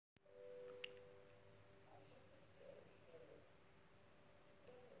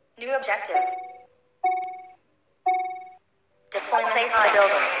New objective. Deployment place the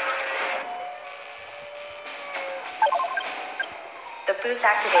building. The boost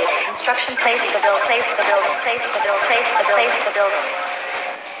activated. Instruction place the building. Place the building. Place the building. Place the building. Place the building.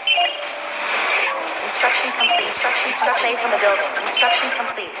 Instruction complete. Instruction place the building. Instruction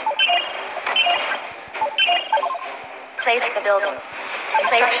complete. Place the building.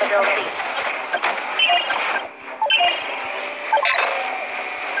 Place the building.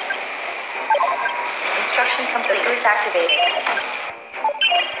 Instruction complete. Boost activated.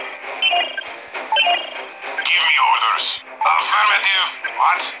 Give me orders. Affirmative.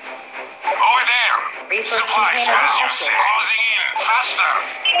 What? Over there. Resource Supplies container now. detected. Closing in. Faster.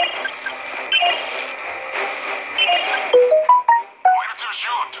 Where to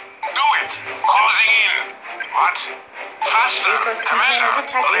shoot? Do it. Closing in. What? Faster. Resource container Commander,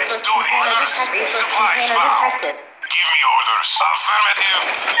 detected. let's Resource do it. container Orders. detected. Resource Supplies container now. detected. Give me orders. Affirmative.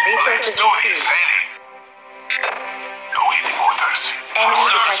 Resources Let's do this. received. Ready. Awaiting orders. Enemy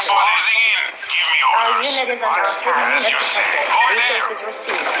Orders detected. closing in. Give me orders. Our unit is under What? attack. As Unit you say. detected. Over there. Resources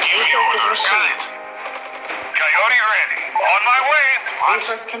received. Give me Resources orders. Got received. it. Coyote ready. On my way. What?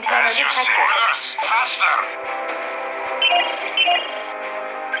 Resource container As you say. detected. Orders. Faster.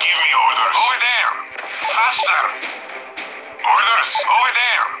 Give me orders. Over there. Faster. Orders. Over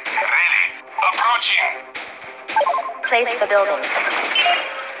there. Ready. Approaching. Place the building.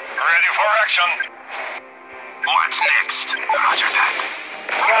 Ready for action. What's next? Roger that.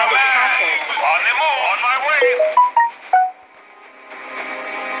 Flag is captured. On the move. On my way.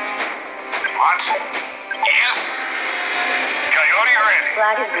 What? Yes. Coyote ready.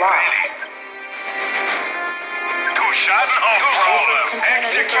 Flag is lost. Two shots. No problem. Resource container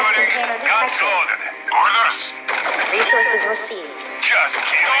Executing. Guns detected. loaded. Orders. Resources received. Just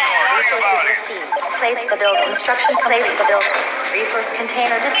keep me worried about Resources it. received. Place the building. Instruction place the building. Resource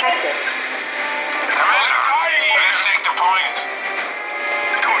container detected. Commander, let's take the point.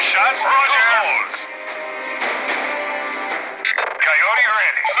 Two shots. Roger. Holes. Coyote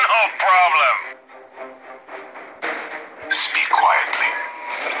ready. No problem. Speak quietly.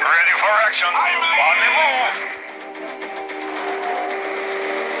 Ready for action. On the move.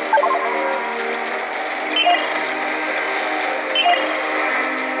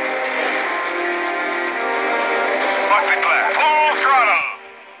 What's the plan? Full throttle.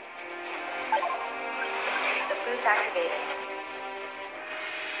 The boost activated.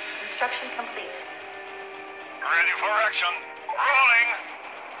 Instruction complete. Ready for action. Rolling.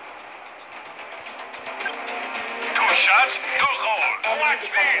 Two shots, two goals. Enemy Watch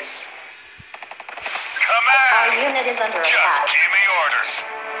detected. this. Our Command. unit is under Just attack. give me orders.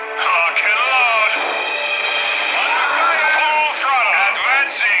 Lock and load. Under fire. Full throttle.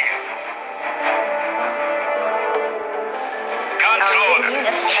 Advancing. Guns Our loaded.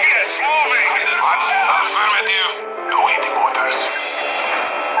 unit detected. Yes, moving. What? Affirmative. Awaiting orders.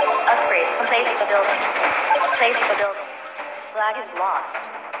 Upgrade. Place the building. Place the building. Flag is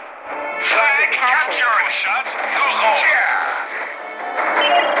lost. Flag is captured. capture. Two shots, two goals. Yeah.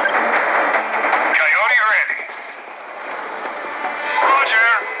 Coyote ready. Roger.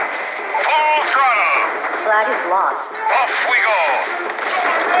 Full throttle. Flag is lost. Off we go.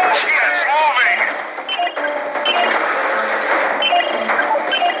 Yes, moving.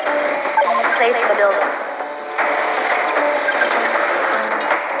 Place the building.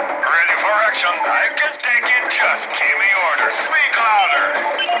 Ready for action. I can take it. Just give me orders. Speak louder.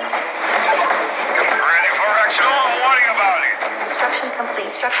 Ready for action. Don't worry about it. Instruction complete.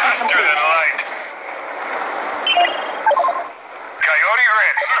 Instruction Faster than complete. light. Coyote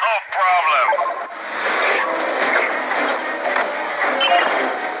ready. No problem.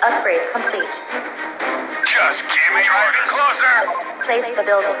 Upgrade complete. Just give me orders. Closer. Place the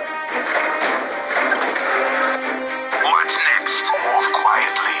building. What's next? Move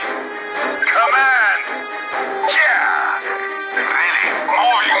quietly. Command. Yeah. Ready.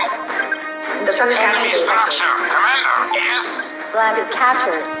 Moving. Instruction Enemy activated. structure. Commander. Yes. Flag is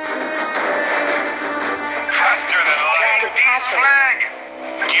captured. Faster than light. Flag is East captured. flag.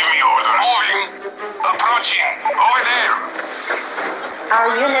 Give me order. Moving. Approaching. Over there. Our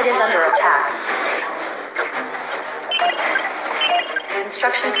unit is under attack.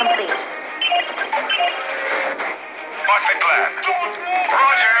 Instruction complete. What's the plan?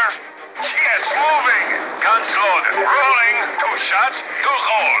 Roger. Yes, moving. Guns loaded. Rolling. Two shots, two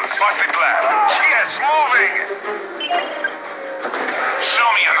goals. What's the plan? Yes, moving. Show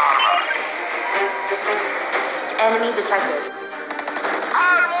me an armor. Enemy detected.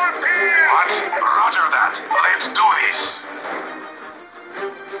 What? Roger that. Let's do this.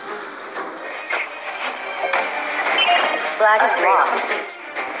 Flag is lost.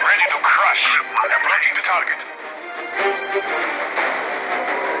 Ready to crush. Approaching the target.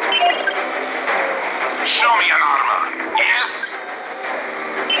 Show me an armor. Yes?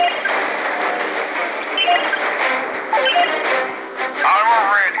 Armor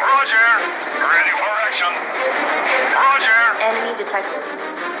ready. Roger. Ready for action. Roger. Enemy detected.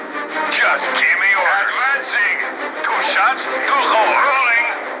 Just give me orders. Advancing. 2 shots, 2 holes. Rolling.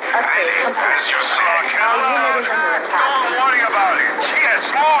 Upgrade complete. As you saw, Our unit is under attack. don't worry about it. Yes,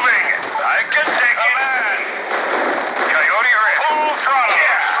 moving. I can take it. Command. Coyote ready. Full throttle.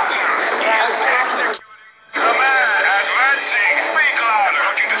 Flag is captured. Command. Advancing. Speak louder.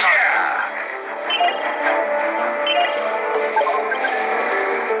 Looking to target.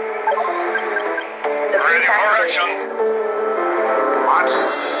 The Ready boost for activated. action. What?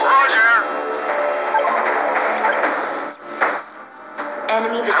 Roger.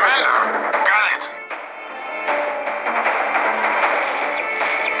 Enemy detected. Got it.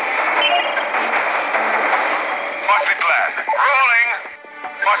 What's the plan? Rolling.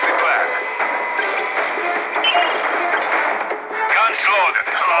 What's the plan? Guns loaded.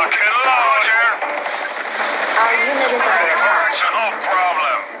 Lock and load. Roger. Our unit is under attack. No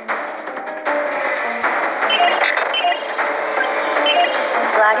problem.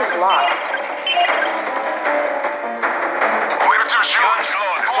 Flag is lost. Where to shoot? Guns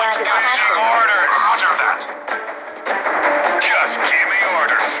loaded. Flag is captured. Orders. Roger that. Just give me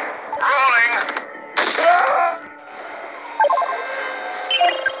orders. Rolling.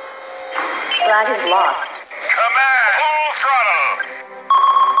 Flag is lost. Command. Full throttle.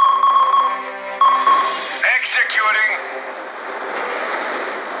 Executing.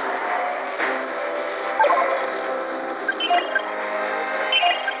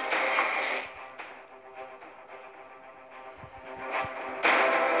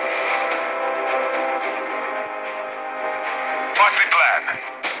 What's the plan?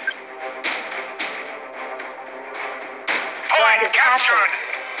 Flag Point is captured.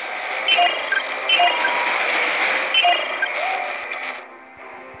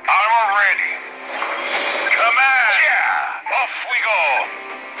 Armor ready. Command. Yeah. Off we go.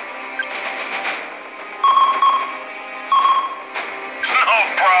 No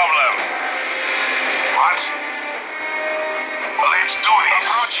problem. What? Let's do this.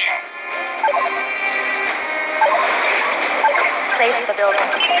 Approaching. Place the building.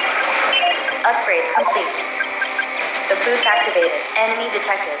 Upgrade complete. The boost activated. Enemy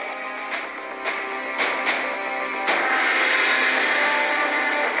detected.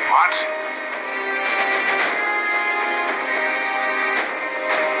 What?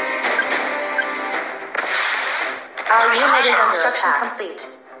 Our unit is under attack. Complete.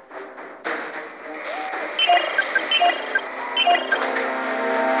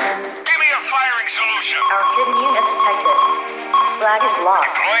 Give me a firing solution. Our hidden unit detected. Flag is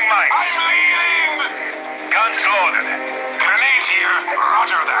lost. Deploying mines. I'm leaving. Guns loaded. Grenade here.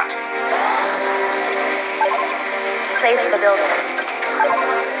 Roger that. Place the building.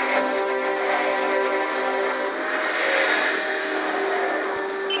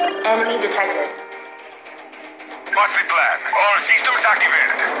 Enemy detected. What's the plan? All systems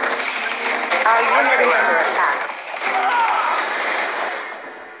activated. Our unit is under attack.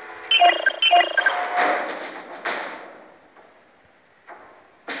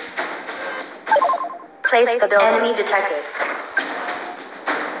 Place the building. Enemy detected.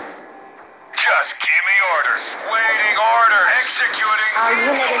 Just give me orders. Waiting orders. Executing. Our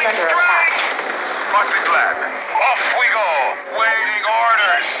unit is under attack. What's the plan? Off we go. Waiting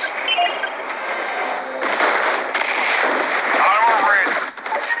orders. Armor ready.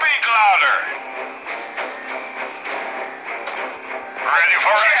 Speak louder. Ready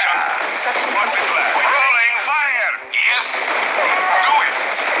for action. Construction What's the plan? Rolling fire. Yes. Do it.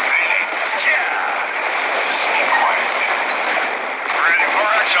 Ready. Yeah. Speak quietly. Ready for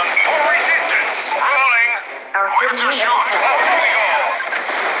action. For resistance. Rolling. Our hidden unit Off detected. we go.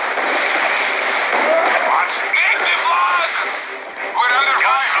 What? Take the flag. We're under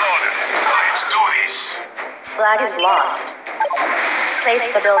guns loaded. Let's do this. Flag is lost. Place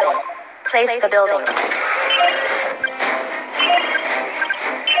the building. Place the building.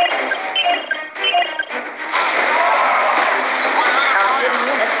 Our hidden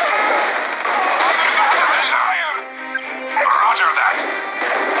unit detected. Roger that.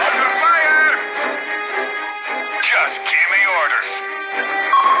 Under fire. Just give me orders.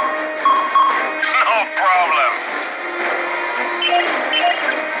 No problem.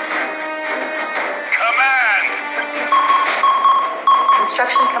 Command.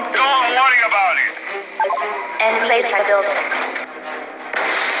 Construction complete. Don't worry about it. And place the building.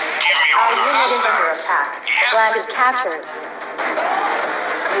 Give me Our orders. unit is under attack. Flag is captured.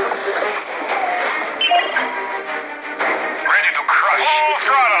 Ready to crush. Full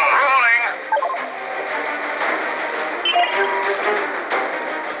throttle. Rolling.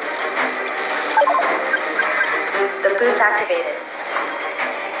 The boost activated.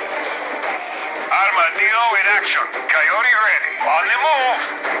 Armadillo in action. Coyote ready. On the move.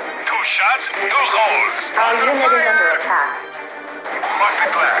 2 shots, 2 holes. Our unit is under attack. What's the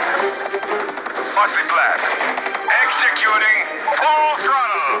plan? What's the plan? Executing. Full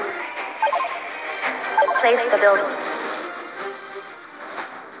throttle. Place the building.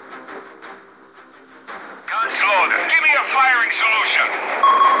 Guns loaded. Give me a firing solution.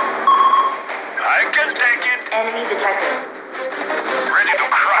 I can take it. Enemy detected. Ready to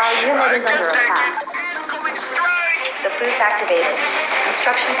crush. Our unit I is can under take attack. it. Incoming strike. The boost activated.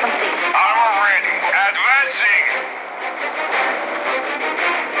 Construction complete. Armor ready. Advancing.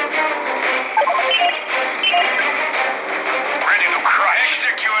 Ready to crush.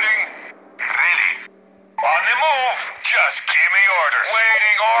 Executing. Ready. On the move. Just give me orders.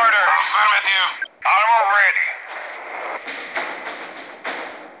 Waiting orders. Affirmative. Armor ready.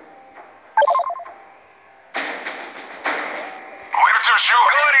 Where to shoot?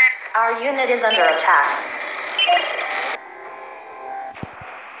 Got it. Our unit is under attack.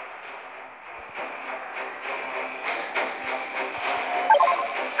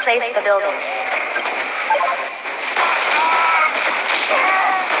 Place the building.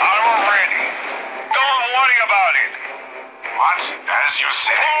 Armor ready. Don't worry about it. What? As you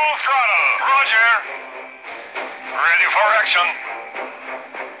say. Full throttle. Roger. Ready for action.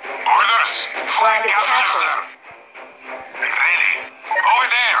 Orders. Flag is captured. Ready. Over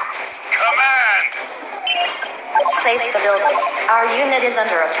there. Command. Place the building. Our unit is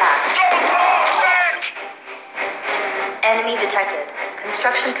under attack. Don't fall back. Enemy detected.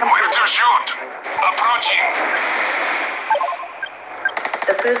 Construction Where complete. to shoot? Approaching.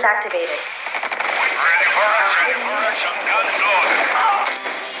 The boost activated. Ready for action. Ready for action. Guns loaded.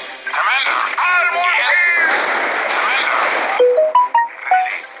 Commander. Armor here. Commander.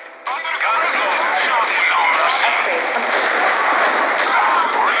 Ready. Guns loaded. Orders. Upgrade complete.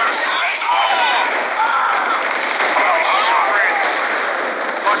 Orders. Let's move. Armor ready.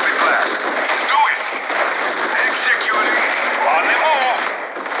 What's the plan? Do it. Executing. On the move.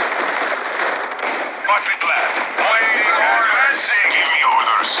 What's the plan? Waiting. Advancing. Give me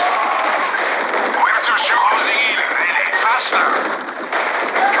orders. Where to shoot? Closing in. Ready. Faster.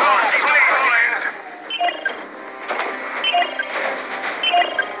 Closing. Rolling.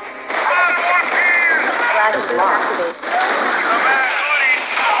 Armor pierce. Flag is lost. Command. Got it.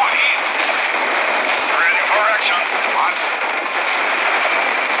 Got it. Ready for action. What?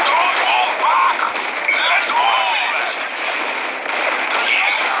 Don't fall back. Let's move.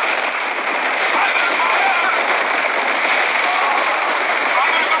 Yes. Under fire.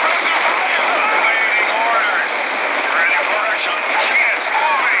 Under suppressive fire. Waiting orders. Ready for action. Yes,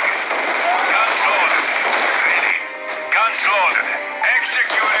 moving. Guns loaded. Ready. Guns loaded.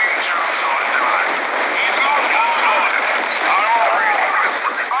 Executing. Guns loaded. Armor ready.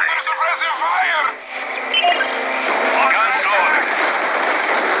 Under suppressive fire. Guns loaded.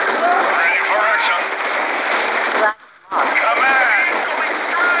 Ready for action. Flag lost. Command. Incoming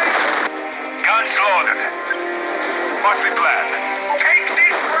strike. Guns loaded. What's the plan? Take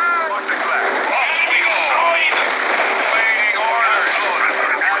this ground. What's the plan? Off we go. Waiting orders.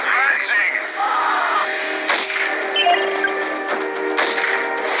 Advancing.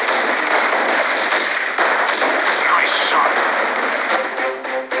 Nice shot.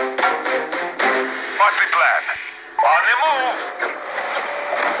 What's the plan? On the move.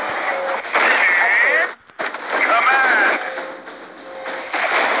 Hit. Command.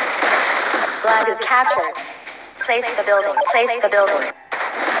 Flag is captured. Place the building. Place the building. Good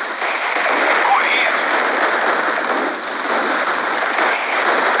hit.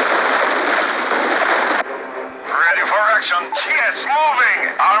 Ready for action. Yes, moving.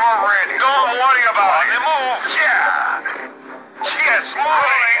 Armor ready. Don't worry about it. On the move. Yeah. Yes,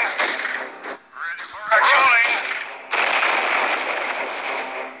 moving. Ready for action. Rolling.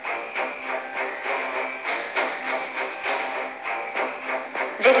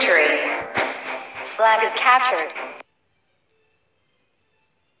 Victory. Flag is captured.